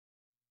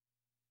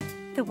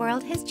The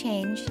world has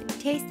changed,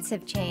 tastes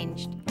have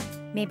changed.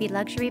 Maybe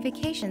luxury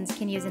vacations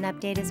can use an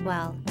update as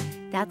well.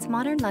 That's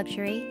modern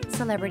luxury,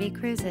 Celebrity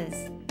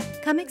Cruises.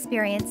 Come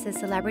experience the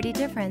celebrity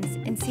difference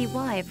and see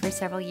why for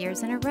several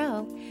years in a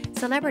row,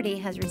 Celebrity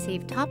has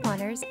received top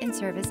honors in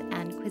service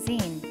and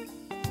cuisine.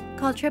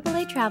 Call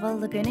AAA Travel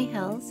Laguna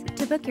Hills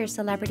to book your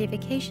celebrity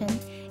vacation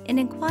and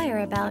inquire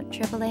about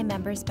AAA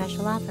member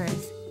special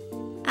offers.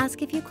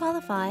 Ask if you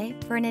qualify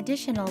for an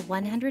additional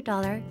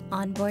 $100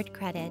 onboard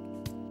credit.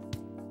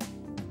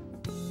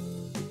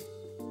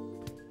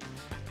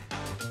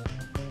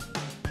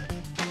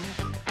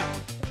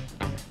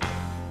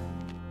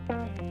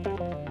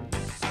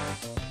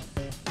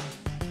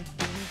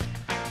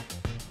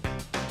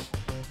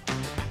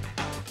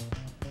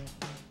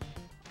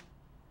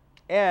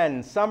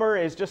 And summer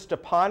is just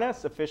upon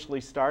us.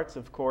 Officially starts,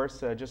 of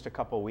course, just a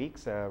couple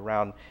weeks,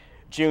 around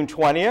June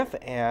 20th.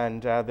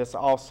 And this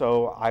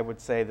also, I would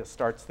say, that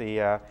starts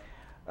the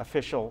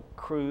official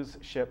cruise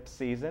ship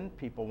season.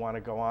 People want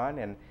to go on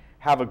and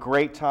have a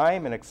great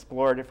time and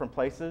explore different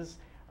places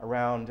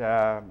around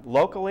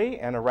locally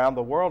and around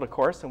the world, of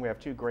course. And we have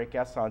two great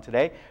guests on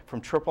today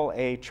from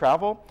AAA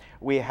Travel.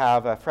 We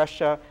have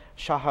Fresha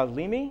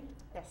Shahalimi.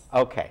 Yes.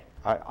 Okay.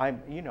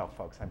 You know,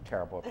 folks, I'm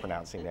terrible at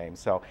pronouncing names.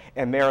 So,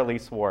 and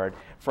Mary-Lise Ward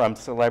from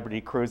Celebrity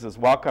Cruises.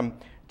 Welcome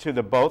to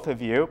the both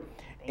of you.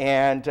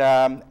 And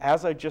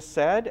as I just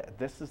said,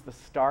 this is the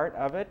start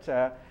of it.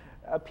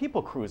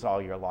 People cruise all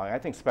year long. I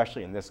think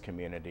especially in this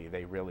community,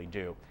 they really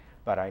do.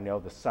 But I know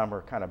the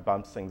summer kind of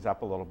bumps things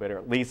up a little bit, or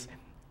at least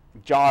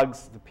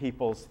jogs the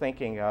people's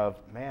thinking of,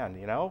 man,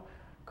 you know,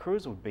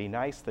 cruise would be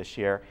nice this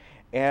year.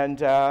 And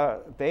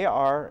they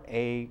are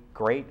a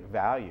great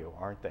value,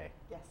 aren't they?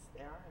 Yes,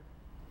 they are.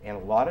 And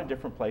a lot of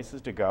different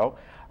places to go.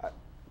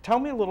 Tell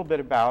me a little bit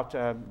about,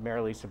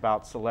 Mary-Lise,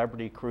 about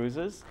Celebrity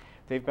Cruises.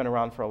 They've been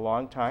around for a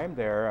long time.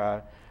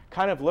 They're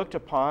kind of looked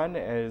upon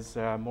as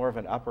more of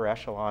an upper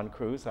echelon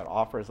cruise that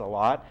offers a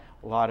lot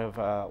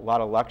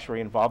of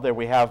luxury involved there.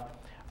 We have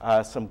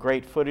some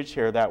great footage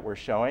here that we're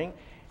showing.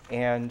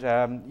 And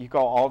you go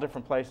all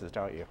different places,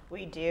 don't you?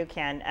 We do,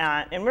 Ken.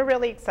 And we're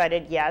really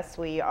excited. Yes,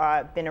 we've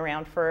been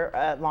around for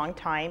a long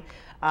time,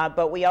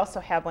 but we also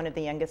have one of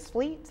the youngest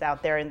fleets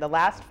out there. In the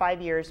last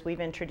 5 years,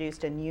 we've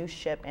introduced a new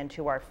ship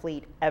into our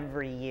fleet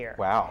every year.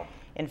 Wow.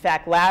 In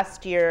fact,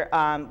 last year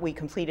we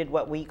completed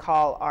what we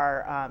call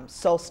our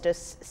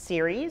Solstice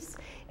series,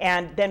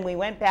 and then we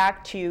went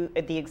back to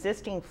the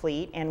existing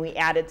fleet and we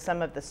added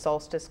some of the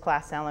Solstice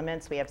class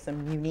elements. We have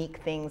some unique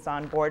things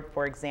on board.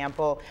 For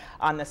example,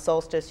 on the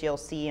Solstice, you'll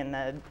see in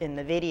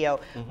the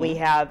video, we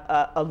have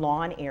a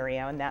lawn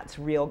area, and that's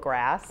real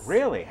grass.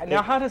 Really?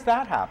 Now, how does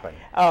that happen?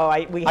 Oh,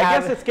 I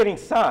guess it's getting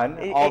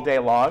sun all day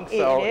long,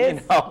 so it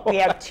is. You know. We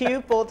have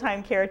 2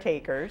 full-time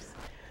caretakers.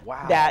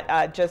 Wow.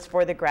 That just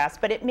for the grass,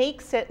 but it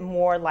makes it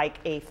more like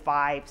a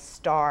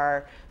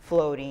 5-star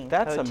floating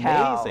hotel. That's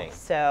amazing.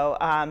 So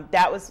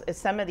that was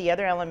some of the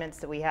other elements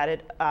that we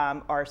had.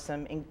 Are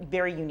some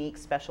very unique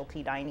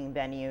specialty dining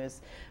venues.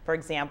 For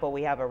example,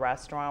 we have a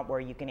restaurant where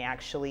you can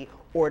actually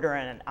order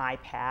on an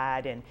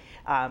iPad, and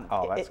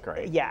oh, that's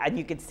great. Yeah, and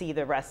you could see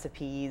the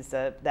recipes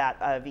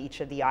of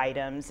each of the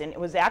items, and it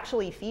was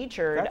actually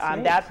featured.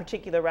 That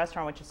particular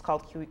restaurant, which is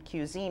called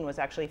Cuisine, was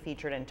actually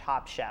featured in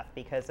Top Chef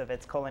because of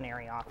its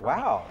culinary offering.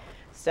 Wow.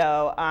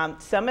 So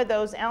some of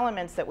those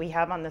elements that we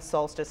have on the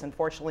Solstice,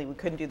 unfortunately, we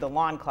couldn't do the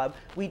lawn club.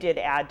 We did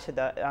add to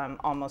the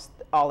almost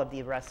all of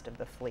the rest of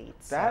the fleet.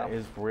 That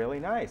is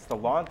really nice. The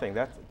lawn thing,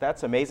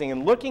 that's amazing.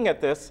 And looking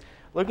at this,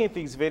 looking at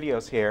these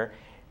videos here,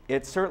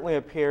 it certainly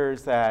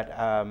appears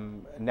that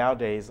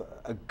nowadays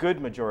a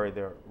good majority of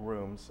the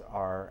rooms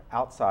are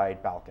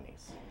outside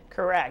balconies.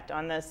 Correct.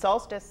 On the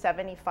Solstice,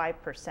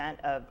 75%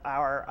 of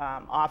our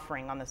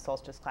offering on the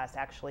Solstice class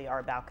actually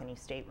are balcony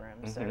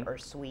staterooms or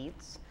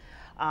suites.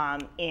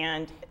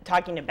 And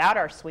talking about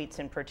our suites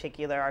in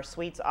particular, our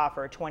suites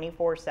offer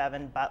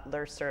 24/7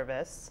 butler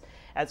service,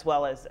 as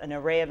well as an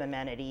array of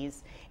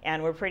amenities.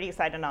 And we're pretty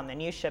excited on the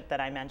new ship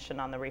that I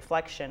mentioned on the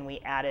Reflection.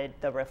 We added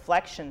the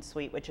Reflection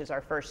Suite, which is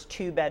our first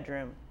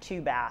 2-bedroom,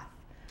 2-bath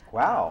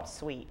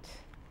suite.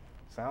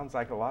 Sounds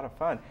like a lot of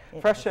fun.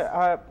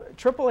 Fresha,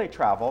 AAA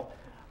Travel,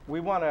 we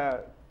want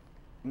to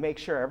make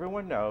sure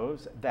everyone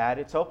knows that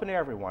it's open to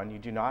everyone. You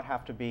do not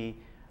have to be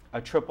a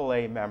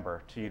AAA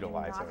member to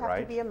utilize it, right? You don't have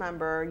to be a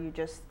member. You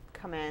just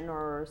come in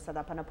or set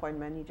up an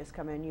appointment. You just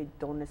come in. You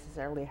don't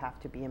necessarily have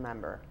to be a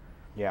member.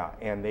 Yeah,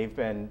 and they've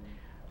been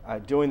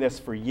doing this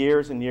for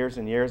years and years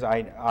and years.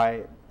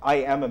 I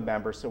am a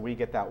member, so we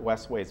get that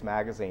Westways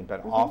magazine,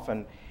 but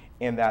often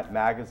in that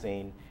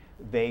magazine,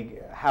 they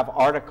have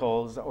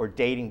articles or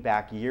dating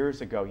back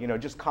years ago, you know,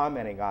 just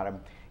commenting on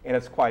them. And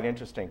it's quite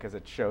interesting because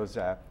it shows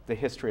the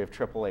history of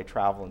AAA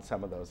Travel and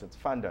some of those. It's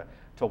fun to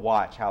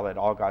watch how it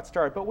all got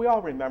started. But we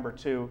all remember,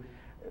 too,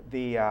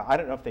 the, I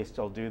don't know if they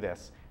still do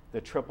this, the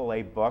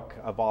AAA book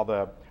of all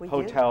the We do.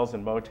 hotels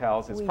and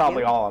motels. It's We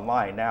probably do. all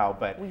online now,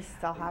 but We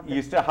still have them.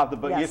 you still have the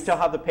book. You Yes. still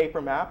have the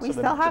paper maps. We of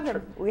the- still the have tri-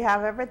 them. We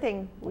have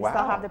everything. We still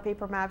Wow. have the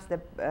paper maps,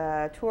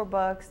 the tour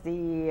books,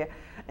 the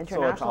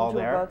international all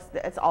tour there? books.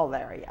 It's all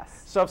there,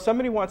 yes. So if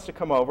somebody wants to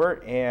come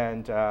over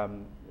and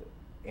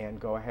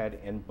go ahead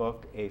and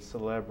book a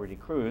celebrity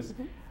cruise,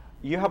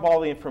 you have all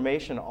the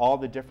information, all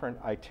the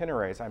different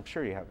itineraries. I'm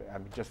sure you have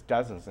just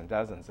dozens and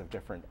dozens of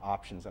different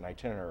options and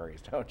itineraries,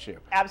 don't you?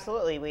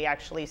 Absolutely. We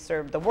actually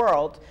serve the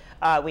world.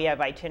 We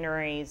have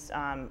itineraries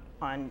on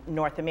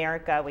North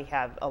America. We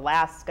have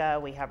Alaska.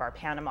 We have our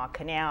Panama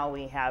Canal.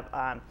 We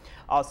have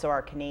also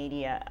our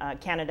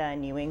Canada and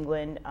New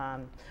England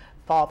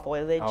fall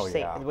foliage, Oh,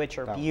 yeah. which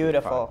are That would be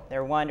beautiful. fun.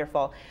 They're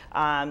wonderful.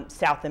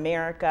 South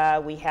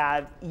America. We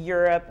have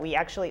Europe. We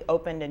actually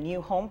opened a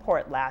new home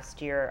port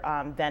last year.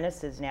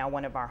 Venice is now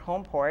one of our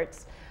home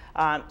ports.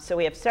 So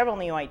we have several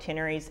new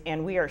itineraries,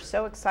 and we are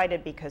so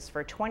excited because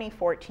for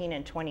 2014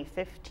 and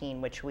 2015,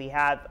 which we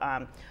have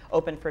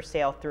open for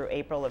sale through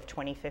April of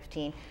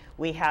 2015,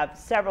 we have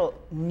several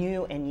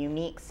new and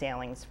unique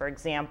sailings. For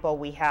example,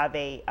 we have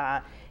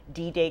a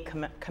D-Day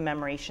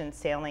commemoration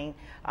sailing,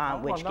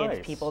 which gives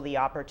nice. people the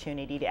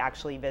opportunity to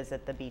actually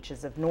visit the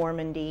beaches of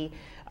Normandy.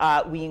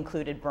 We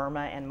included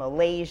Burma and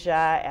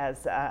Malaysia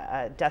as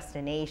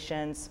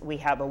destinations. We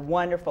have a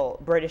wonderful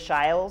British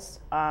Isles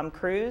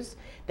cruise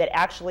that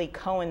actually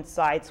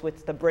coincides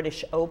with the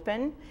British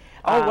Open.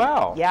 Oh,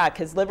 wow. Yeah,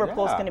 because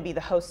Liverpool's Yeah. going to be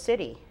the host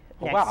city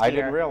next Wow, I year.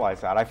 didn't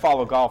realize that. I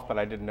follow golf, but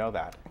I didn't know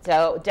that.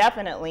 So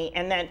definitely,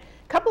 and then a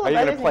couple Are of you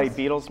other going to play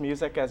things. Beatles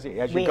music as you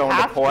We go into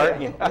have port?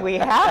 to. You know? We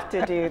have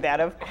to do that,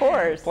 of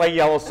course. Play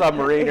Yellow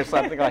Submarine or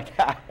something like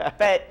that.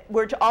 But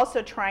we're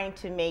also trying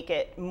to make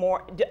it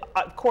more,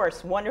 of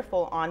course,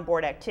 wonderful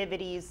onboard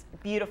activities,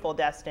 beautiful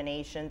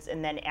destinations,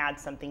 and then add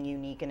something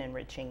unique and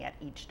enriching at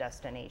each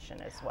destination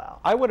as well.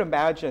 I would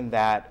imagine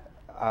that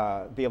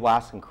the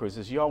Alaskan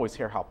cruises, you always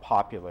hear how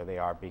popular they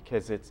are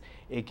because it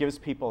gives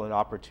people an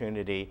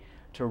opportunity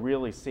to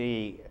really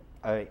see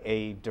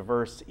a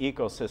diverse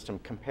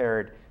ecosystem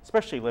compared,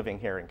 especially living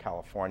here in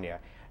California.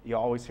 You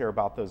always hear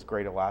about those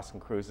great Alaskan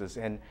cruises,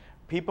 and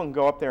people can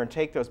go up there and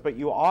take those, but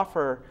you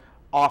offer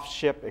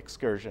off-ship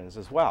excursions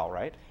as well,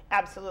 right?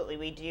 Absolutely,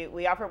 we do.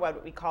 We offer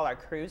what we call our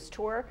cruise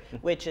tour,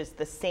 which is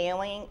the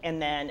sailing and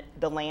then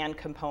the land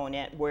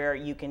component where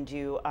you can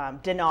do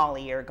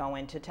Denali or go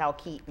into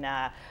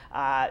Talkeetna.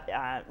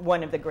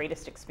 One of the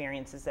greatest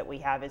experiences that we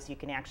have is you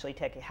can actually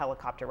take a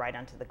helicopter right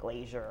onto the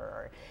glacier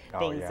or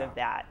things yeah. of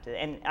that.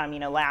 And I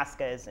mean,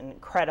 Alaska is an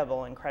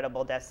incredible,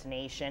 incredible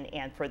destination.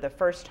 And for the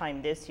first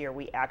time this year,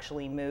 we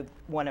actually moved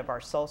one of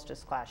our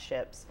Solstice class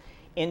ships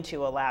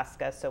into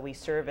Alaska, so we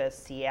service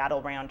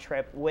Seattle round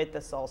trip with the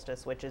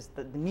Solstice, which is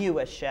the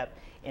newest ship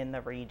in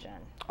the region.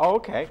 Oh,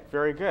 okay,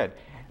 very good.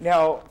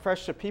 Now,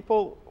 Fresh, if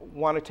people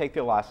want to take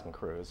the Alaskan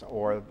cruise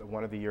or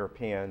one of the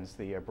Europeans,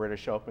 the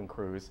British Open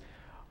cruise,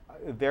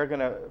 they're going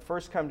to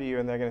first come to you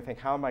and they're going to think,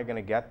 how am I going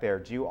to get there?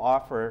 Do you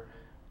offer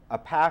a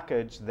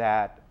package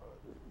that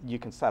you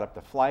can set up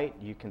the flight,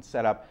 you can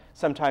set up,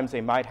 sometimes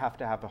they might have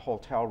to have a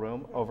hotel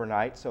room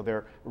overnight so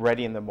they're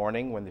ready in the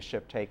morning when the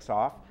ship takes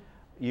off?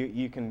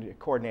 You can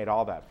coordinate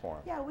all that for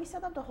them. Yeah, we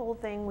set up the whole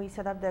thing. We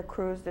set up the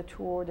cruise, the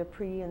tour, the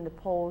pre and the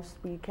post.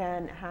 We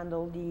can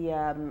handle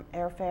the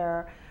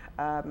airfare.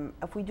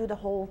 If we do the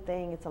whole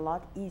thing, it's a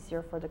lot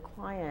easier for the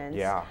clients.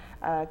 Yeah.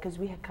 Because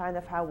we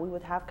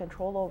would have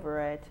control over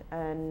it,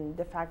 and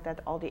the fact that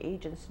all the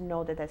agents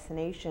know the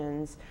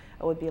destinations,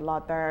 it would be a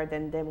lot better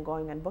than them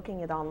going and booking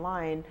it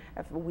online.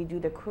 If we do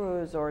the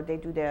cruise or they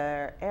do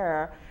the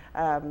air,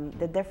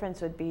 the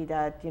difference would be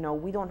that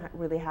we don't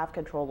really have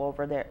control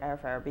over their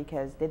airfare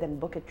because they didn't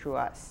book it through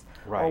us,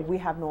 Right. or we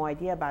have no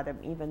idea about them,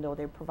 even though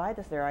they provide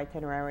us their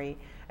itinerary.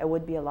 It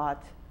would be a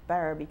lot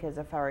better because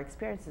of our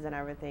experiences and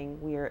everything.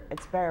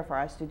 It's better for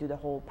us to do the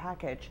whole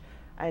package,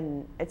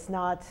 and it's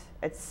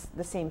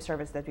the same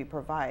service that we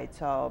provide.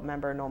 So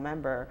member, no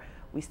member,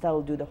 we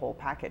still do the whole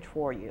package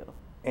for you.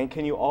 And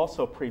can you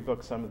also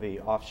pre-book some of the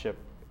off-ship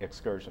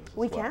excursions as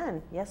We well?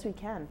 can, yes, we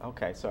can.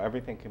 Okay, so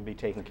everything can be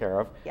taken care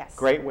of. Yes.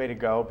 Great way to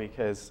go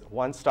because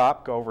one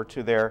stop, go over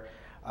to their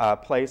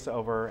place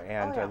over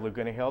and yeah.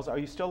 Laguna Hills. Are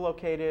you still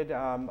located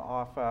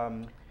off?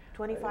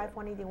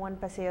 25-181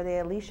 Paseo de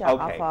Alicia,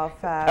 Okay. off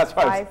of That's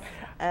what I was- 5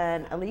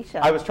 and Alicia.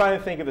 I was trying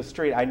to think of the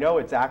street. I know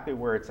exactly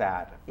where it's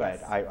at, but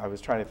Yes. I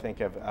was trying to think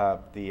of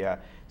the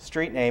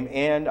street name.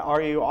 And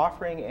are you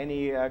offering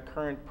any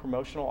current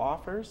promotional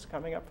offers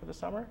coming up for the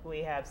summer?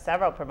 We have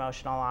several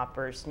promotional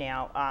offers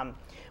now.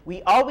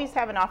 We always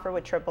have an offer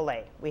with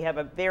AAA. We have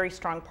a very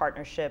strong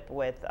partnership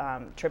with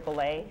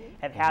AAA,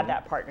 have had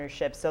that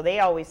partnership. So they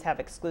always have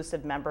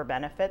exclusive member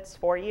benefits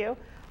for you,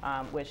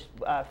 which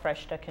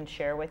Freshta can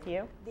share with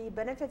you. The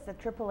benefits that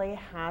AAA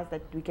has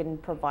that we can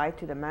provide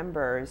to the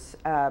members,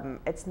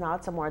 it's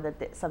not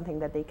something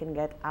that they can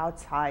get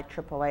outside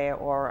AAA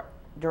or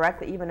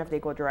directly, even if they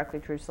go directly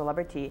through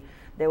Celebrity,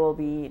 they will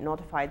be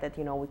notified that,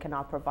 we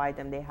cannot provide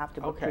them. They have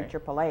to book through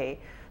AAA.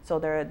 So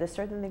there's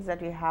certain things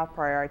that we have: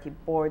 priority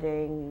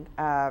boarding,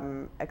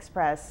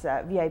 express,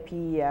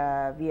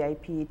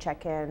 VIP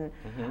check-in,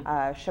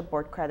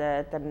 shipboard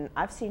credit, and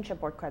I've seen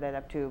shipboard credit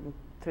up to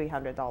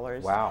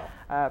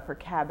 $300 per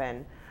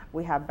cabin.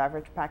 We have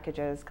beverage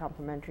packages,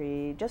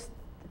 complimentary, just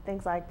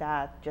things like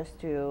that, just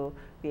to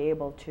be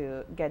able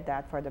to get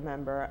that for the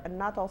member. And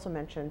not also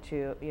mention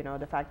to,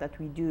 the fact that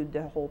we do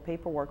the whole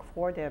paperwork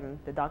for them.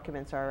 The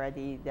documents are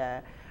already,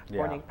 the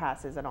boarding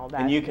passes and all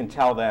that. And you can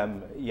tell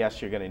them,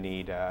 yes, you're going to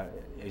need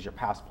is your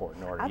passport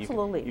in order.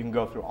 Absolutely. You can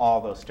go through all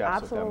those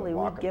steps Absolutely.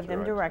 with them. We give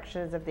them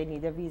directions if they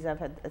need a visa,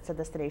 if it's a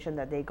destination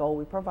that they go.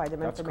 We provide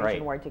them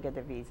information where to get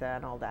the visa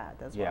and all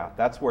that as well. Yeah,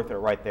 that's worth it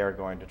right there,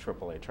 going to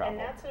AAA Travel. And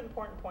that's an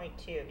important point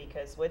too,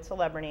 because with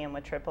Celebrity and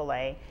with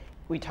AAA,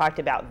 we talked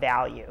about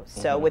value.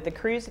 So with the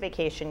cruise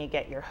vacation, you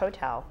get your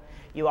hotel.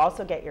 You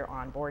also get your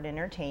onboard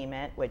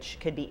entertainment, which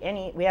could be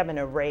we have an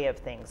array of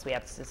things. We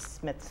have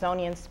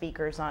Smithsonian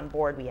speakers on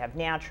board. We have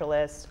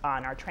naturalists.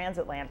 On our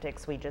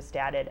transatlantics, we just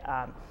added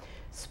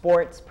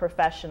sports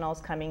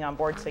professionals coming on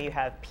board. So you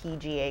have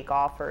PGA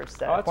golfers,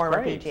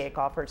 former PGA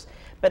golfers.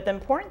 But the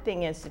important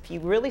thing is, if you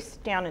really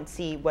sit down and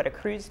see what a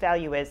cruise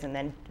value is and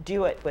then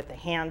do it with the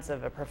hands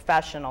of a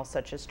professional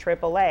such as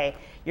AAA,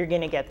 you're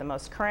going to get the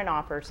most current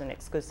offers and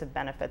exclusive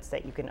benefits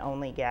that you can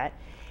only get.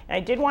 And I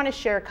did want to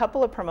share a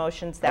couple of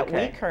promotions that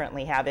we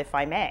currently have, if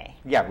I may.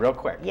 Yeah, real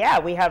quick. Yeah,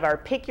 we have our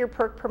Pick Your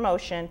Perk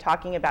promotion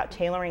talking about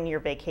tailoring your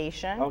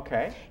vacation.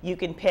 Okay. You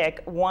can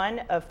pick one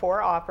of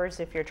 4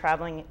 offers if you're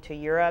traveling to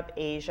Europe,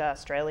 Asia,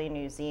 Australia,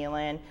 New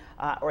Zealand,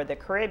 or the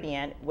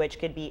Caribbean, which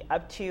could be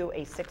up to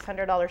a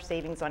 $600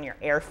 savings on your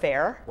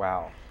airfare.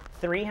 Wow.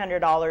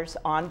 $300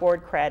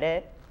 onboard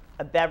credit,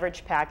 a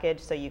beverage package,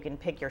 so you can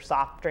pick your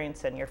soft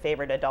drinks and your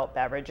favorite adult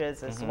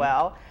beverages as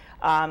well.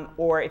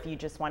 Or if you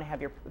just want to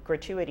have your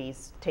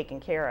gratuities taken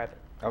care of,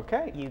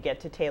 you get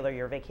to tailor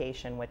your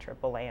vacation with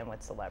AAA and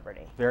with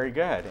Celebrity. Very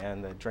good,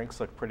 and the drinks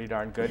look pretty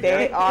darn good.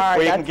 They are.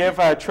 Well, you can give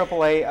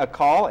AAA a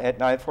call at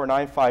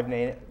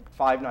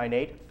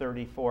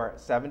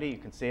 949-598-3470. You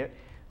can see it.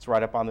 It's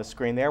right up on the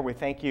screen there. We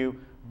thank you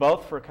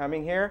both for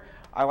coming here.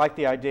 I like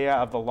the idea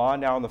of the lawn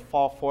now in the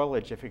fall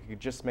foliage. If you could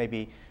just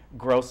maybe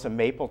grow some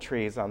maple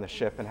trees on the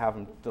ship and have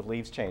the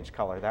leaves change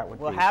color, that would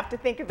we'll have to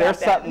think about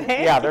that. Something,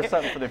 yeah, there's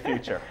something for the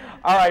future.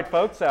 All right,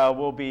 folks,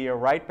 we'll be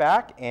right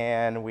back,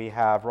 and we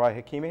have Roy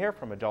Hakima here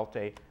from Adult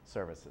Day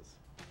Services.